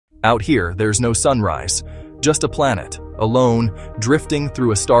Out here, there's no sunrise, just a planet, alone, drifting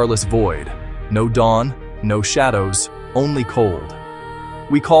through a starless void. No dawn, no shadows, only cold.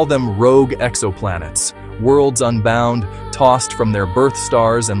 We call them rogue exoplanets, worlds unbound, tossed from their birth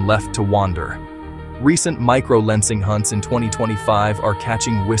stars and left to wander. Recent micro-lensing hunts in 2025 are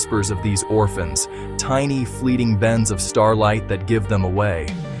catching whispers of these orphans, tiny, fleeting bends of starlight that give them away.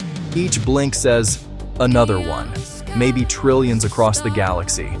 Each blink says, another one, maybe trillions across the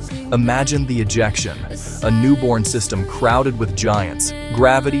galaxy. Imagine the ejection, a newborn system crowded with giants,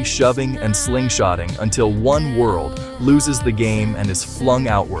 gravity shoving and slingshotting until one world loses the game and is flung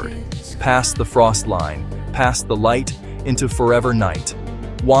outward, past the frost line, past the light, into forever night.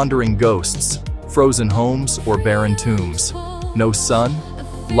 Wandering ghosts, frozen homes or barren tombs. No sun?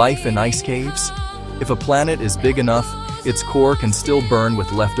 Life in ice caves? If a planet is big enough, its core can still burn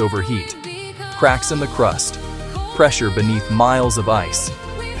with leftover heat. Cracks in the crust, pressure beneath miles of ice.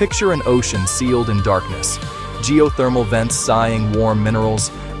 Picture an ocean sealed in darkness, geothermal vents sighing warm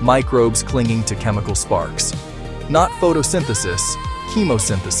minerals, microbes clinging to chemical sparks. Not photosynthesis,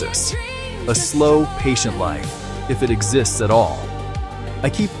 chemosynthesis. A slow, patient life, if it exists at all. I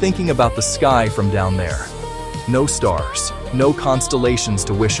keep thinking about the sky from down there. No stars, no constellations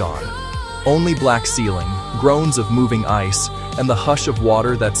to wish on. Only black ceiling, groans of moving ice, and the hush of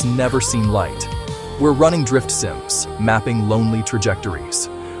water that's never seen light. We're running drift sims, mapping lonely trajectories,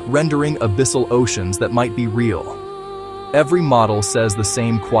 rendering abyssal oceans that might be real. Every model says the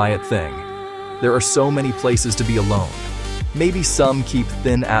same quiet thing. There are so many places to be alone. Maybe some keep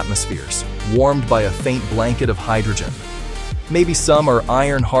thin atmospheres, warmed by a faint blanket of hydrogen. Maybe some are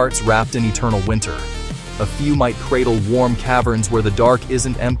iron hearts wrapped in eternal winter. A few might cradle warm caverns where the dark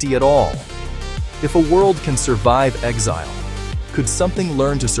isn't empty at all. If a world can survive exile, could something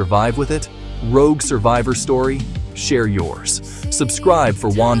learn to survive with it? Rogue survivor story? Share yours. Subscribe for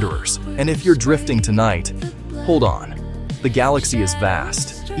Wanderers. And if you're drifting tonight, hold on. The galaxy is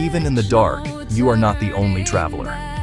vast. Even in the dark, you are not the only traveler.